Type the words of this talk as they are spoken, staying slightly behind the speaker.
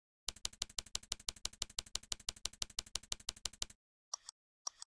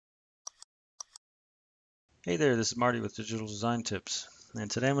Hey there, this is Marty with Digital Design Tips, and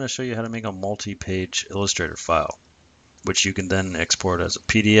today I'm going to show you how to make a multi-page Illustrator file, which you can then export as a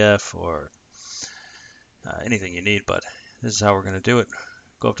PDF or anything you need, but this is how we're going to do it.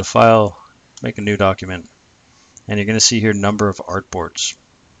 Go up to File, make a new document, and you're going to see here number of artboards.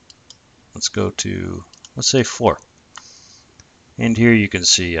 Let's go to, let's say 4. And here you can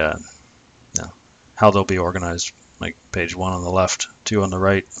see how they'll be organized, like page 1 on the left, 2 on the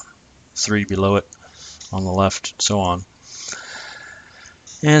right, 3 below it on the left, so on.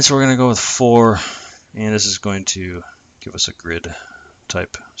 And so we're going to go with 4, and this is going to give us a grid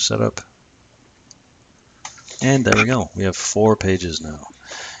type setup. And there we go. We have 4 pages now.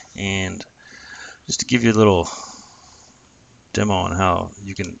 And just to give you a little demo on how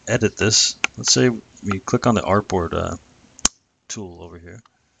you can edit this, let's say we click on the Artboard tool over here,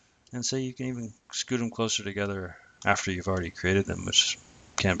 and say you can even scoot them closer together after you've already created them, which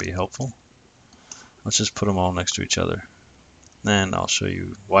can be helpful. Let's just put them all next to each other. And I'll show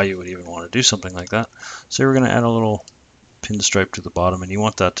you why you would even want to do something like that. So we're going to add a little pinstripe to the bottom, and you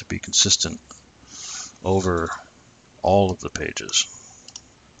want that to be consistent over all of the pages.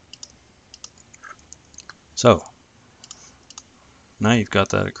 So now you've got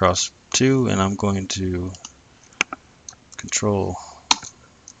that across 2, and I'm going to Control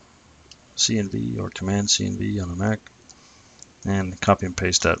C and V or Command C and V on a Mac and copy and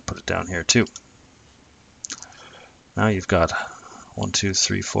paste that, put it down here too. Now you've got 1, 2,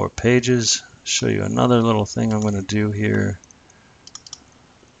 3, 4 pages. Show you another little thing I'm going to do here.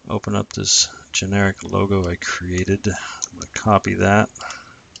 Open up this generic logo I created. I'm going to copy that.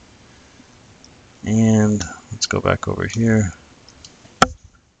 And let's go back over here. I'm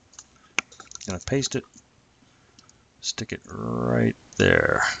going to paste it. Stick it right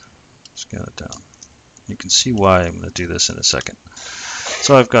there. Scale it down. You can see why I'm going to do this in a second.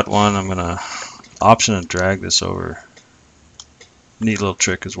 So I've got one. I'm going to Option and drag this over. Neat little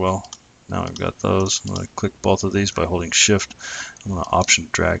trick as well. Now I've got those. I'm going to click both of these by holding Shift. I'm going to Option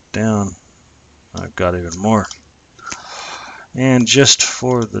drag down. I've got even more. And just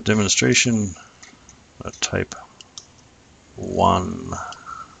for the demonstration, I'll type 1,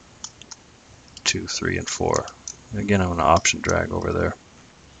 2, 3, and 4. And again, I'm going to Option drag over there.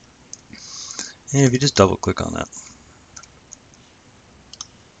 And if you just double click on that,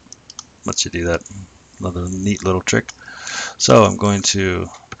 lets you do that. Another neat little trick. So I'm going to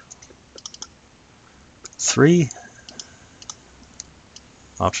 3,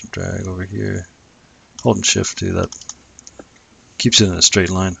 Option drag over here, holding Shift to that, keeps it in a straight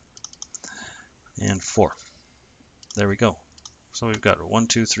line, and 4. There we go. So we've got 1,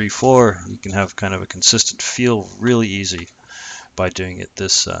 2, 3, 4. You can have kind of a consistent feel really easy by doing it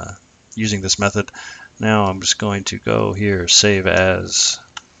this using this method. Now I'm just going to go here, Save As,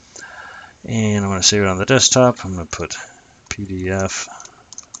 and I'm going to save it on the desktop. I'm going to put PDF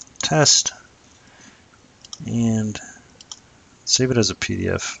test and save it as a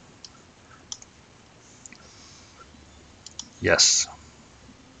PDF. Yes.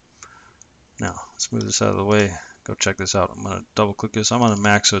 Now let's move this out of the way. Go check this out. I'm going to double click this. I'm on a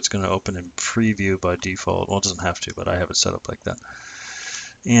Mac, so it's going to open in preview by default. Well, it doesn't have to, but I have it set up like that.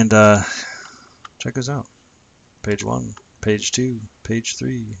 And check this out. Page 1, page 2, page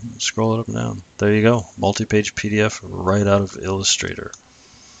 3. Scroll it up and down. There you go. Multi-page PDF right out of Illustrator.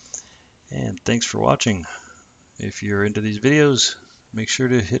 And thanks for watching. If you're into these videos, make sure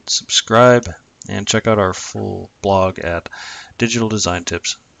to hit subscribe and check out our full blog at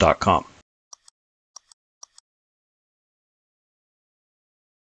digitaldesigntips.com.